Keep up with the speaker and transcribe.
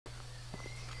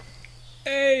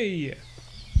Hey!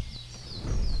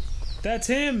 That's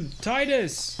him!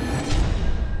 Titus!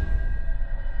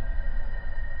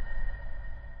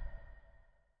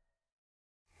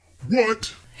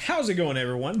 What? How's it going,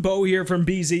 everyone? Bo here from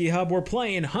BZ Hub. We're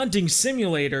playing Hunting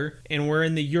Simulator, and we're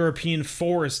in the European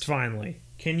forest finally.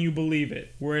 Can you believe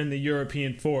it? We're in the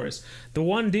European forest. The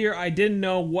one deer I didn't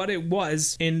know what it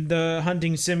was in the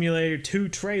Hunting Simulator 2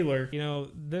 trailer. You know,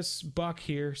 this buck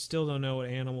here, still don't know what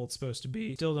animal it's supposed to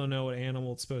be.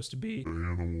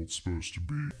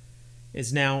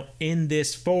 Is now in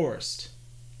this forest.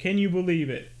 Can you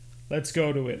believe it? Let's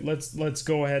go to it. Let's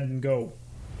go ahead and go.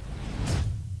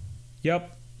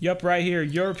 Yup, right here.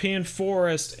 European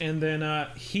forest, and then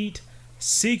heat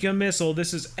Sika missile.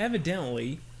 This is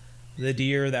evidently the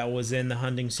deer that was in the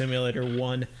Hunting Simulator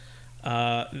 1,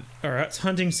 or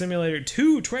Hunting Simulator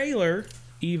 2 trailer.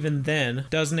 Even then,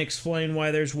 doesn't explain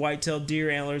why there's white-tailed deer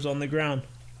antlers on the ground.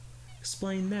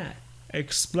 Explain that.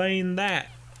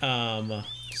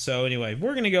 So anyway,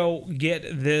 we're gonna go get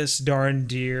this darn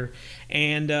deer,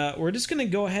 and we're just gonna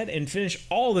go ahead and finish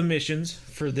all the missions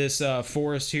for this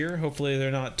forest here. Hopefully they're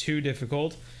not too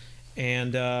difficult.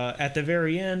 And at the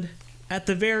very end,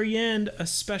 a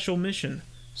special mission.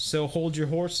 So hold your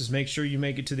horses, make sure you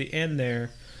make it to the end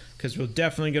there, because we're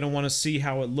definitely gonna want to see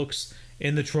how it looks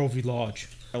in the trophy lodge.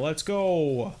 Let's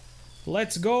go.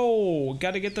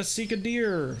 Gotta get the Sika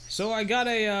deer. So I got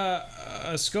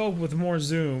a scope with more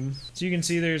zoom, so you can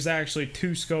see there's actually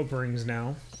 2 scope rings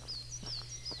now.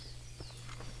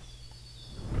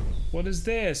 What is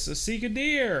this? A Sika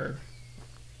deer.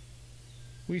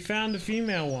 We found a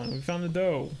female one. We found a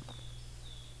doe.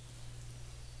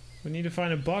 We need to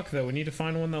find a buck, though. We need to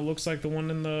find one that looks like the one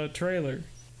in the trailer.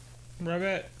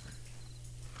 Rabbit.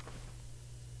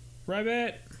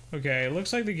 Okay, it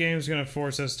looks like the game's gonna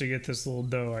force us to get this little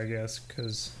doe, I guess,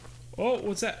 because... Oh,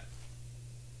 what's that?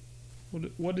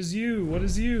 What is you?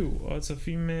 Oh, it's a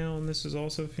female, and this is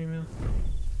also a female?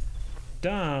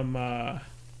 Dumb,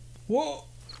 Whoa!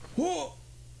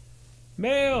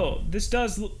 Male! This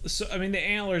does... So, I mean, the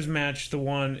antlers match the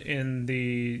one in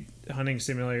the Hunting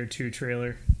Simulator 2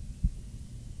 trailer.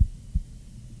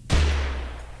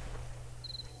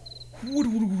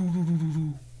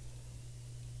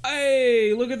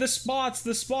 Hey, look at the spots.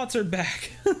 The spots are back.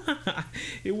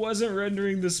 It wasn't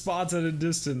rendering the spots at a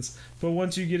distance, but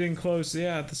once you get in close,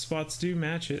 yeah, the spots do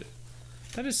match it.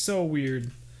 That is so weird.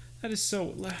 That is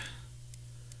so...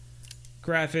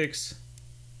 Graphics.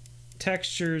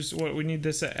 Textures. What, we need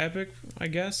this at Epic, I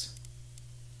guess?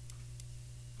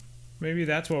 Maybe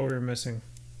that's what we were missing.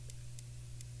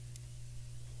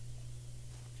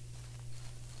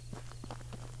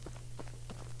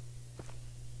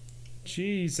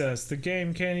 Jesus, the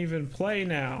game can't even play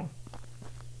now.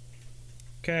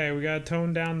 Okay, we gotta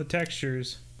tone down the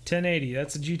textures. 1080,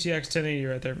 that's a GTX 1080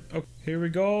 right there. Okay, here we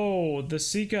go. The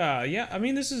Sika. Yeah, I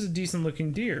mean, this is a decent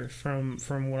looking deer from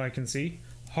what I can see.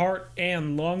 Heart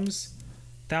and lungs,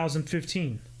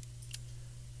 1015.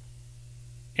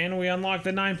 And we unlock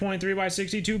the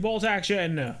 9.3x62 bolt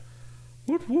action.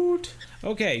 Woot woot.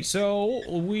 Okay, so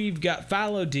we've got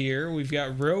fallow deer, we've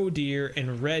got roe deer,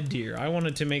 and red deer. I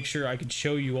wanted to make sure I could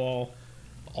show you all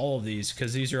of these,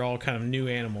 because these are all kind of new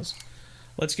animals.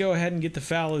 Let's go ahead and get the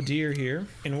fallow deer here,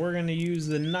 and we're going to use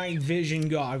the night vision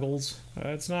goggles.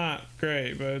 That's not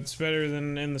great, but it's better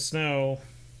than in the snow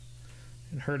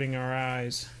and hurting our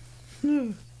eyes.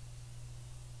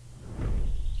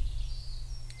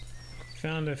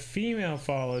 Found a female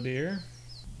fallow deer.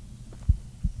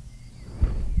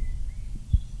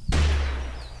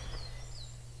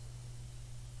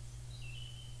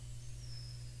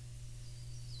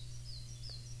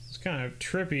 Kind of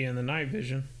trippy in the night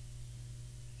vision.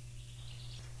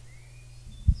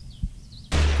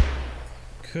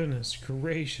 Goodness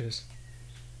gracious.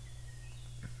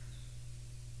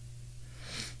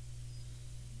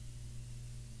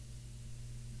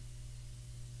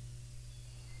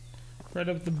 Right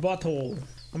up the butthole.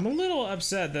 I'm a little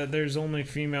upset that there's only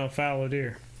female fallow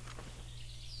deer.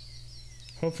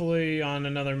 Hopefully on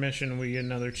another mission we get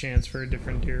another chance for a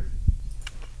different deer.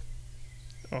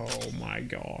 Oh my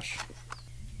gosh.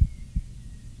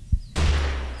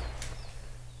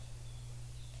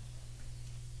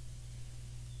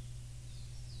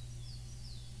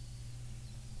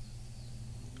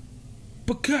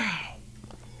 Bacow!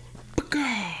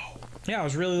 Yeah, I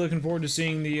was really looking forward to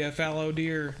seeing the fallow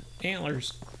deer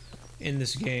antlers in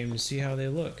this game to see how they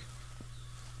look.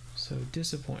 So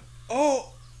disappointed.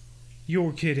 Oh!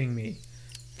 You're kidding me.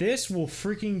 This will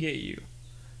freaking get you.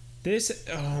 This,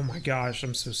 oh my gosh,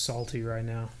 I'm so salty right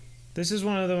now. This is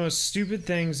one of the most stupid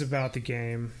things about the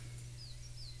game.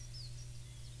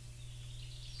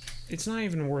 It's not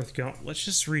even worth going. Let's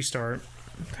just restart.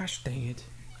 Gosh dang it.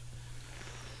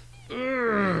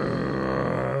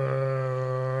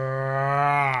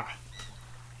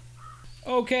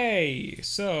 Okay,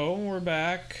 so we're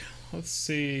back. Let's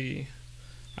see.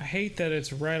 I hate that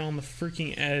it's right on the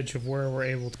freaking edge of where we're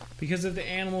able to. Because if the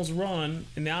animals run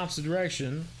in the opposite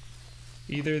direction,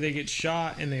 either they get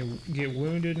shot and they get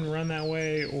wounded and run that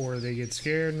way, or they get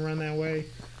scared and run that way.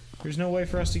 There's no way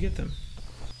for us to get them.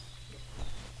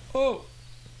 Oh!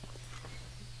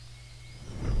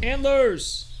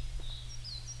 Antlers!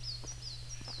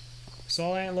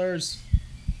 Saw antlers.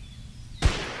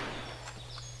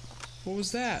 What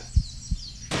was that?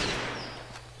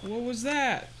 What was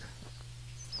that?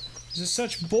 This is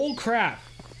such bull crap.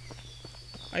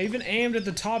 I even aimed at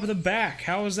the top of the back.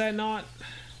 How is that not?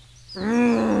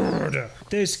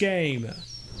 This game.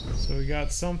 So we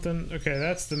got something. Okay,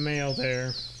 that's the male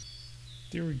there.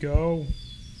 There we go.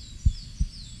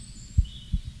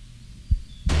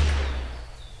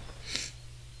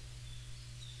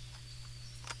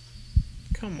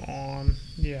 Come on.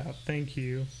 Yeah, thank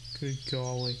you. Good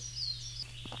golly.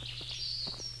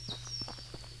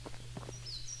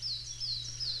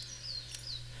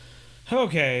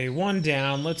 Okay, one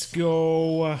down. Let's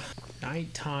go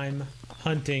nighttime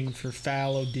hunting for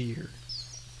fallow deer.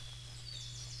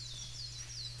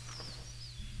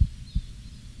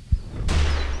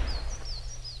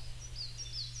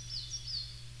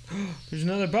 There's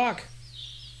another buck.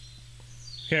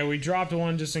 Okay, we dropped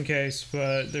one just in case,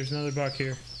 but there's another buck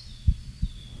here.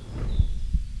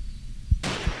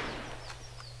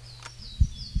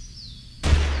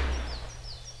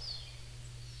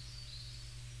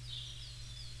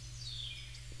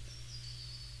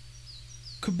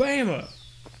 Kabama!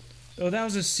 Oh, that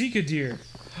was a Sika deer.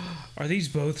 Are these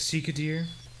both Sika deer?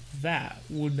 That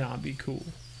would not be cool.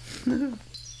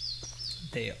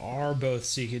 They are both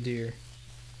Sika deer.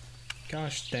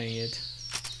 Gosh dang it.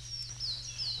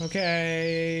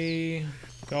 Okay.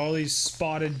 Got all these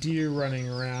spotted deer running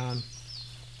around.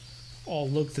 All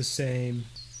look the same.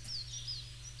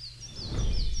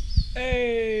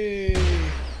 Hey!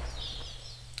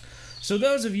 So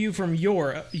those of you from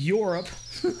Europe,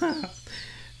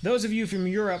 those of you from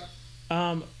Europe,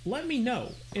 let me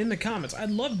know in the comments. I'd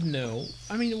love to know.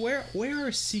 I mean, where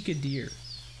are Sika deer?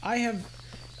 I've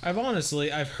honestly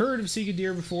heard of Sika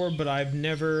deer before, but I've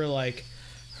never like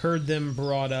heard them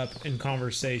brought up in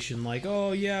conversation. Like,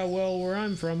 oh yeah, well where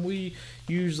I'm from, we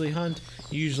usually hunt.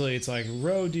 Usually it's like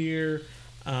roe deer.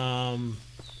 I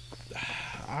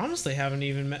honestly haven't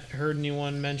even heard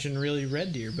anyone mention really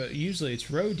red deer, but usually it's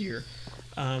roe deer.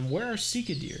 Where are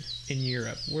Sika deer in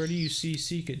Europe? Where do you see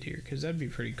Sika deer? Because that'd be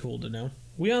pretty cool to know.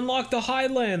 We unlocked the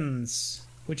highlands,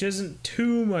 which isn't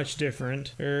too much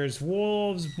different. There's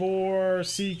wolves, boar,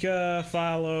 Sika,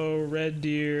 fallow, red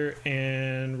deer,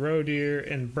 and roe deer,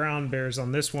 and brown bears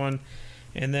on this one.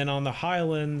 And then on the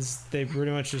highlands, they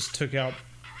pretty much just took out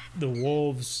the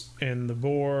wolves and the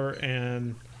boar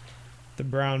and the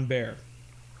brown bear.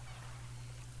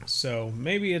 So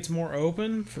maybe it's more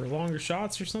open for longer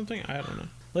shots or something. I don't know.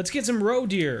 Let's get some roe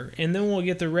deer, and then we'll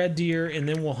get the red deer, and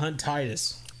then we'll hunt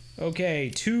TITUS.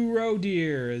 Okay, 2 roe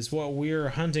deer is what we're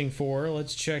hunting for.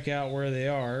 Let's check out where they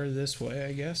are. This way,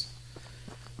 I guess.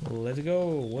 Let's go.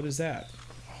 What is that?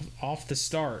 Off the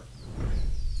start.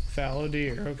 Fallow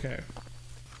deer. Okay.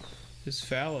 This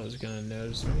fallow is gonna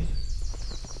notice me.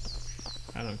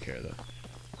 I don't care though.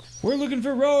 We're looking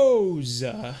for roes.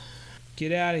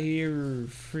 Get out of here,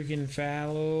 freaking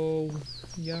fallow.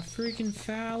 Yeah, freaking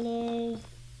fallow.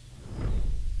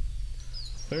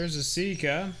 There's a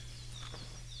Sika.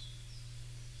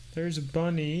 There's a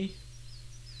bunny.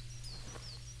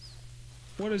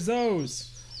 What is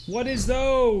those? What is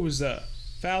those?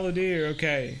 Fallow deer,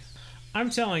 okay. I'm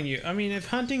telling you, I mean, if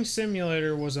Hunting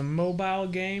Simulator was a mobile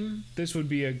game, this would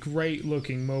be a great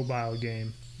looking mobile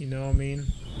game. You know what I mean?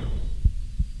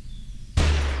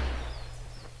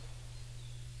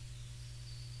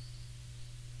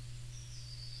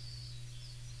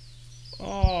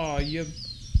 Oh,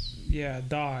 yeah,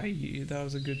 die. That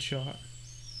was a good shot.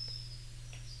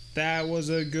 That was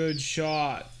a good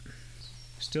shot.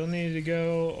 Still need to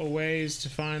go a ways to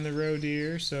find the roe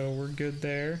deer, so we're good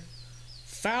there.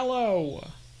 Fallow!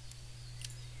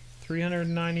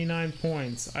 399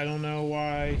 points. I don't know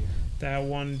why that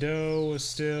one doe was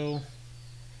still...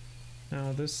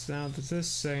 Now this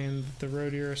saying that the roe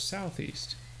deer are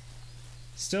southeast.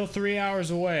 Still 3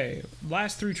 hours away.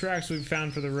 Last 3 tracks we've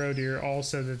found for the roe deer all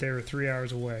said that they were 3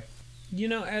 hours away. You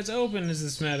know, as open as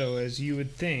this meadow is, you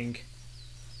would think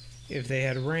if they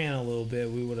had ran a little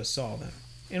bit, we would have saw them.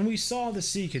 And we saw the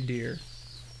Sika deer,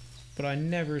 but I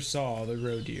never saw the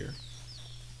roe deer.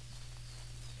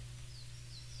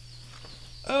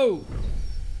 Oh!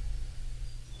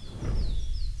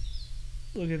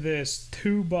 Look at this.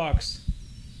 $2.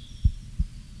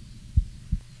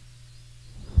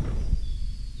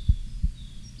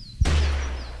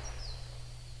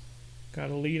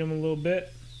 Gotta lead him a little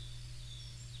bit.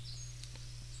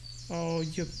 Oh,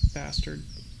 you bastard.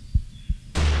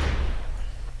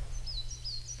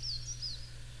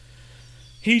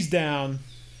 He's down.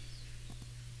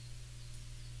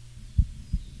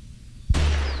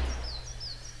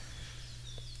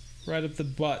 Right up the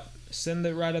butt. Send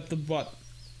it right up the butt.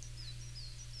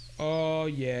 Oh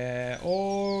yeah.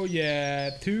 Oh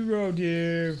yeah. 2 roe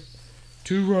deer.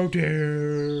 2 roe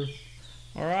deer.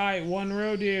 Alright, 1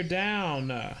 roe deer down.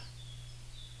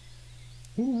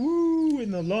 Woo woo,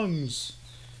 in the lungs.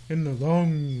 In the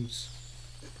lungs.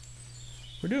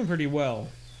 We're doing pretty well.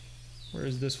 Where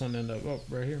does this one end up? Oh,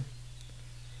 right here.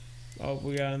 Oh,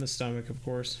 we got it in the stomach, of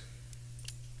course.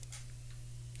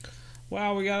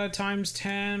 Wow, we got a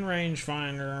 ×10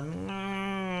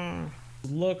 rangefinder.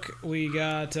 Look, we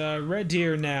got red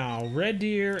deer now. Red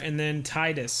deer and then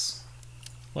TITUS.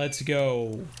 Let's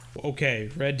go. Okay,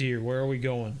 red deer, where are we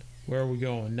going? Where are we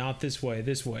going? Not this way,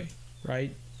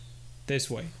 right? This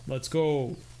way. Let's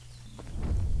go.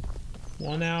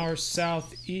 1 hour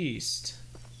southeast.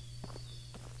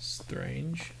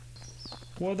 Strange.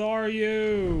 What are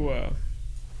you?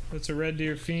 That's a red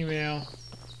deer female.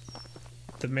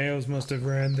 The males must have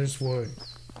ran this way.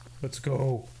 Let's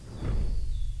go.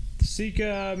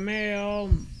 Sika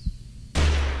male.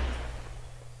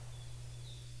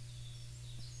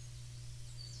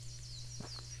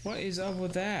 What is up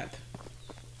with that?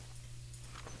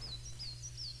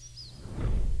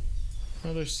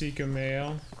 Another Sika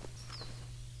male.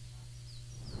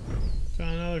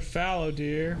 Found another fallow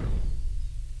deer.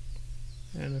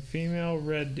 And a female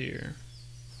red deer.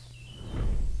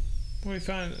 We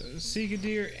found a Sika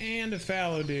deer and a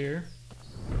fallow deer.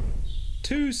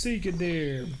 2 Sika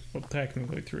deer. Well,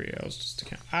 technically 3.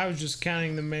 I was just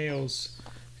counting the males.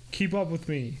 Keep up with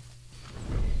me.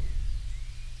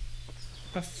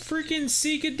 A freaking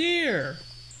Sika deer.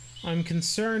 I'm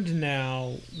concerned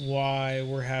now why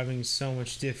we're having so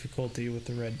much difficulty with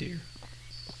the red deer.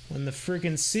 When the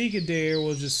freaking Sika deer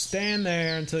will just stand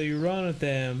there until you run at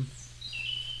them.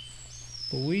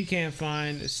 But we can't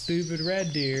find a stupid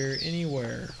red deer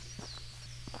anywhere.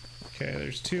 Okay,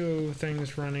 there's 2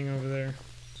 things running over there.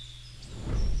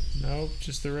 Nope,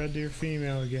 just the red deer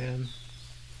female again.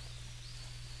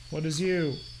 What is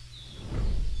you?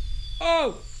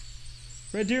 Oh!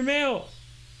 Red deer male!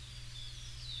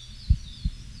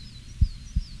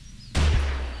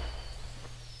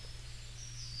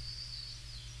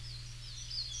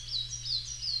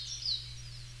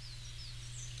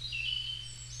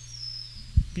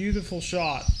 Beautiful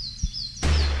shot.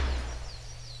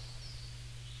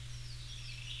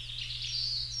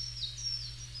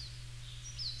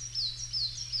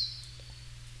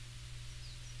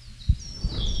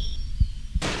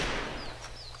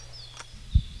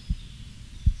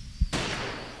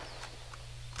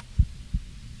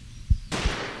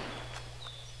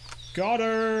 Got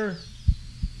her.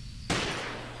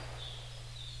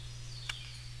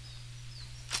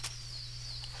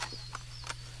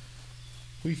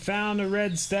 We found a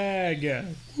red stag.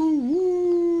 Woo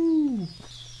woo!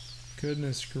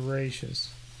 Goodness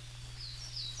gracious.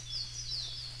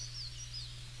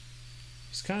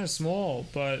 He's kind of small,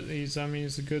 but he's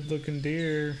a good looking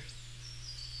deer.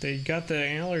 They got the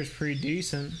antlers pretty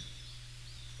decent.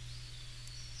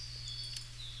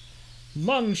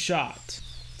 Lung shot.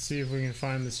 Let's see if we can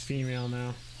find this female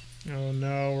now. Oh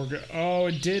no, oh,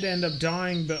 it did end up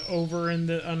dying, but over in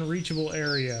the unreachable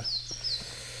area.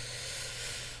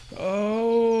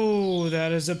 Oh,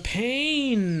 that is a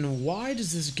pain. Why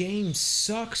does this game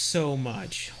suck so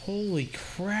much? Holy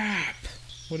crap.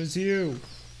 What is you?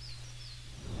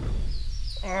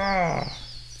 Ah,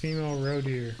 female roe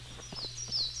deer.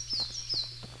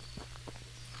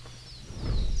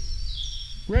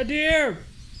 Red deer!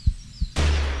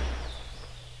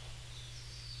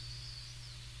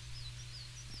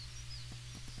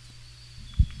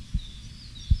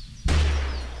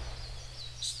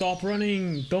 Stop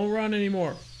running. Don't run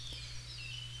anymore.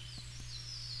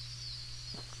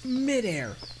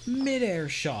 Midair. Midair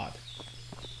shot.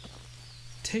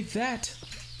 Take that.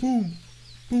 Boom.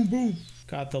 Boom, boom.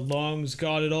 Got the lungs.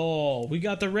 Got it all. We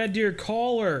got the red deer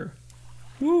collar.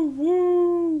 Woo,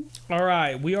 woo. All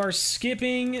right. We are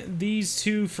skipping these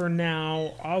 2 for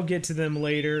now. I'll get to them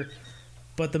later.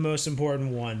 But the most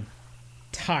important one.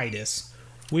 TITUS.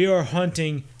 We are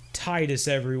hunting TITUS,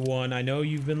 everyone. I know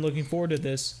you've been looking forward to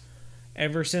this.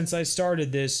 Ever since I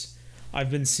started this, I've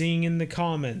been seeing in the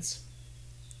comments,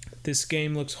 This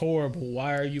game looks horrible.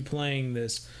 Why are you playing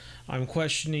this? I'm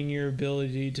questioning your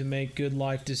ability to make good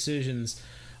life decisions.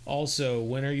 Also,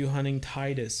 when are you hunting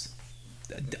Titus?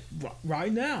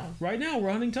 Right now. Right now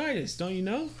we're hunting Titus. Don't you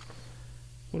know?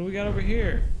 What do we got over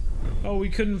here? Oh, we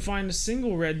couldn't find a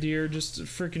single red deer just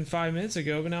freaking 5 minutes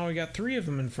ago, but now we got 3 of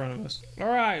them in front of us.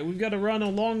 Alright, we've got to run a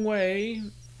long way,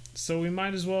 so we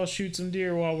might as well shoot some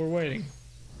deer while we're waiting.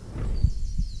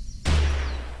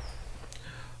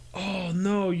 Oh,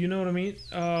 no, you know what I mean?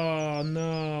 Oh,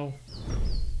 no.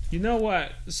 You know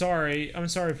what? Sorry, I'm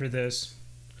sorry for this.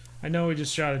 I know we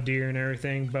just shot a deer and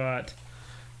everything, but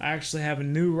I actually have a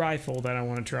new rifle that I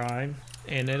want to try,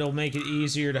 and it'll make it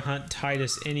easier to hunt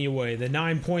Titus anyway. The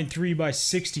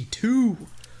 9.3x62,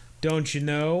 don't you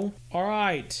know?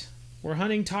 Alright, we're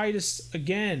hunting Titus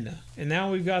again, and now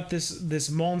we've got this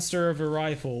monster of a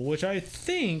rifle, which I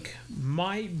think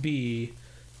might be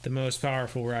the most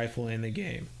powerful rifle in the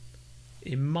game.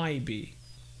 It might be.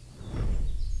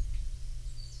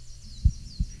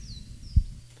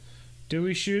 Do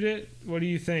we shoot it? What do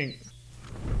you think?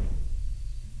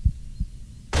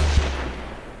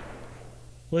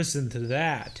 Listen to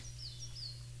that.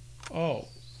 Oh,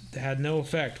 it had no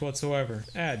effect whatsoever.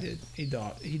 Ah, it did.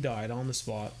 He died on the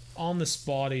spot. On the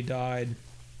spot he died.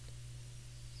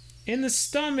 In the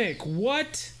stomach!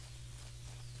 What?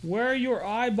 Where are your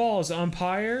eyeballs,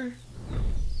 umpire?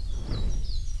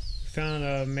 Found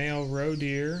a male roe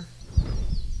deer.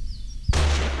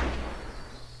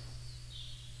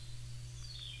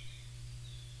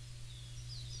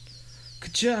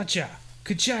 Ka-cha-cha!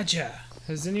 Ka-cha-cha!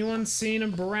 Has anyone seen a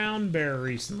brown bear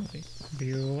recently?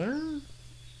 Bueller?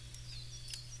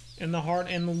 In the heart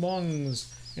and the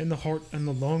lungs. In the heart and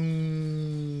the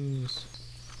lungs.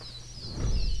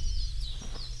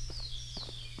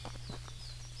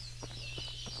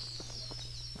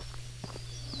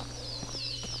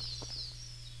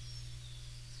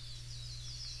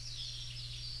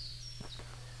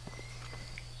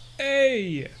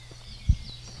 Hey!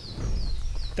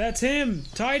 That's him!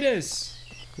 Titus!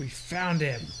 We found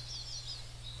him.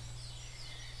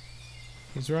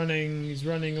 He's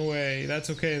running away. That's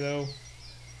okay though,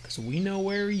 because we know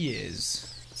where he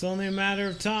is. It's only a matter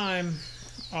of time.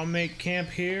 I'll make camp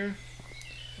here.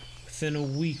 Within a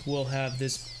week we'll have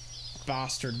this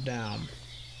bastard down.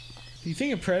 Do you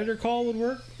think a predator call would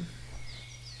work?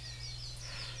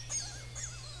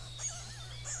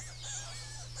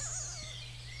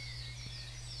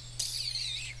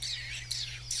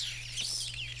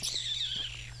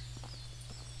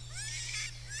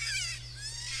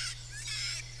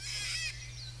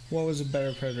 What was a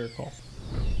better predator call?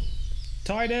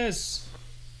 Titus!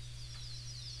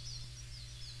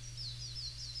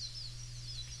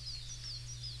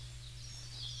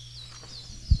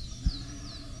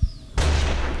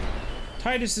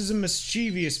 Titus is a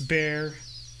mischievous bear.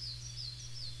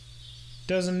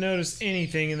 Doesn't notice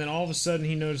anything, and then all of a sudden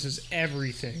he notices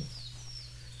everything.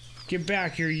 Get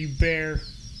back here, you bear.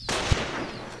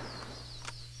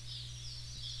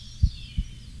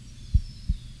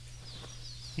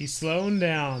 He's slowing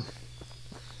down.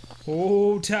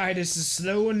 Oh, Titus is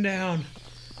slowing down.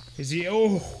 Is he?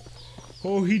 Oh,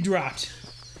 he dropped.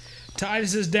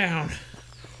 Titus is down.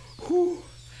 Whew,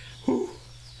 whew.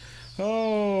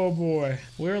 Oh boy.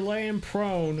 We're laying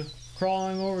prone,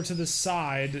 crawling over to the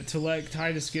side to let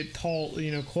Titus get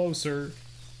closer.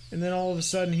 And then all of a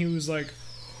sudden he was like,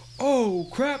 oh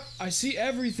crap, I see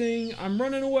everything. I'm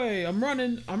running away. I'm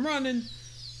running.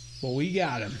 Well, we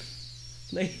got him.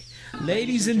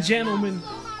 Ladies and gentlemen,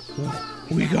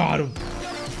 we got him.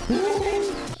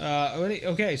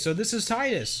 Okay, so this is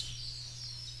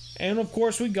Titus. And of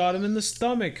course we got him in the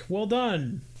stomach. Well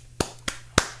done.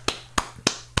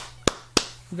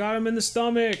 We got him in the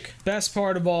stomach. Best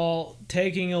part of all,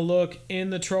 taking a look in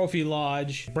the trophy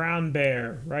lodge. Brown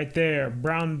bear, right there.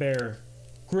 Brown bear.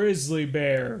 Grizzly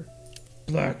bear.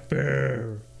 Black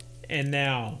bear. And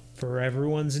now, for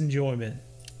everyone's enjoyment,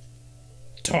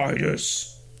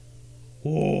 Titus.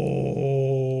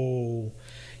 Whoa.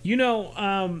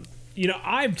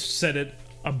 I've said it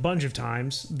a bunch of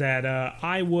times that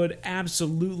I would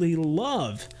absolutely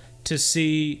love to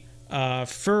see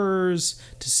furs,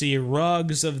 to see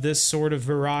rugs of this sort of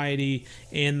variety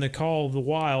in the Call of the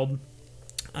Wild.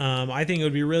 I think it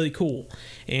would be really cool.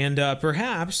 And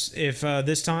perhaps if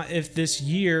this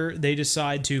year they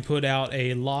decide to put out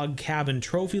a log cabin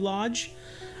trophy lodge,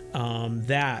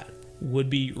 that would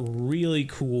be really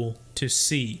cool to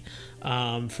see.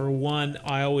 For one,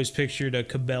 I always pictured a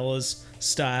Cabela's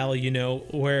style, you know,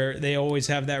 where they always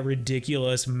have that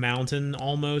ridiculous mountain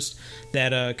almost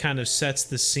that kind of sets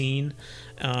the scene.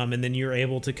 And then you're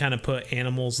able to kind of put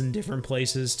animals in different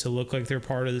places to look like they're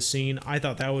part of the scene. I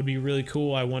thought that would be really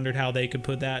cool. I wondered how they could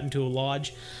put that into a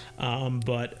lodge.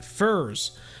 But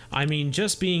furs, I mean,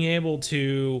 just being able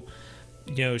to,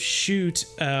 you know, shoot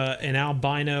an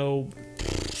albino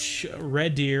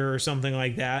red deer or something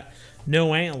like that,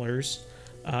 no antlers,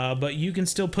 but you can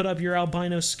still put up your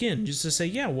albino skin just to say,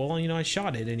 yeah, well, you know, I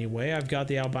shot it anyway. I've got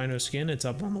the albino skin. It's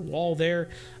up on the wall there.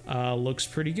 Looks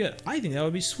pretty good. I think that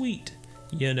would be sweet.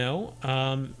 You know,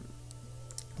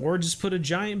 or just put a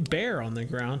giant bear on the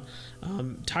ground.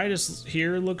 Titus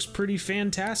here looks pretty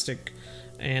fantastic,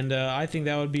 and I think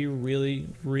that would be really,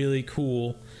 really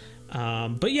cool.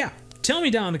 But yeah, tell me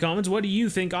down in the comments, what do you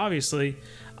think? Obviously,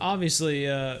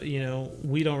 you know,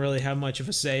 we don't really have much of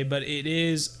a say, but it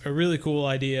is a really cool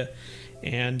idea,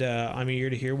 and I'm eager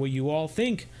to hear what you all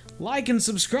think. Like and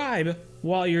subscribe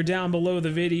while you're down below the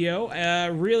video.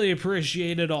 Really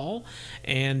appreciate it all.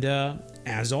 And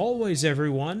as always,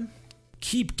 everyone,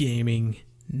 keep gaming,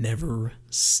 never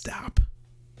stop.